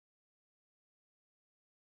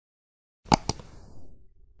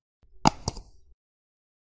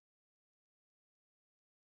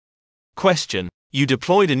Question. You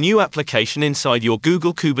deployed a new application inside your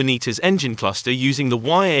Google Kubernetes Engine cluster using the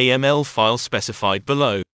YAML file specified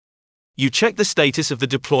below. You check the status of the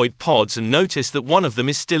deployed pods and notice that one of them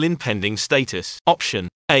is still in pending status. Option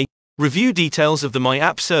A. Review details of the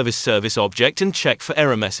myapp-service object and check for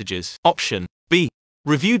error messages. Option B.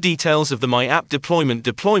 Review details of the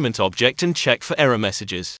myapp-deployment object and check for error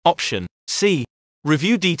messages. Option C.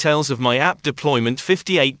 Review details of myapp-deployment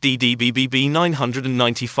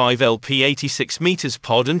 58DDBBB995LP86 meters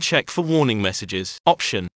pod and check for warning messages.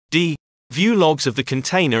 Option D. View logs of the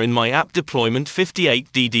container in myapp-deployment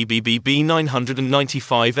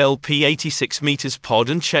 58DDBBB995LP86 meters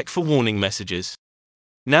pod and check for warning messages.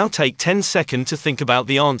 Now take 10 seconds to think about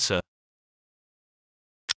the answer.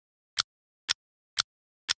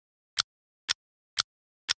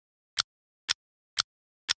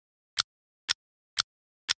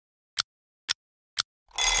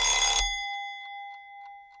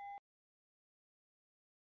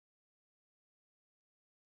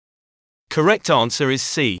 Correct answer is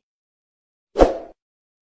C.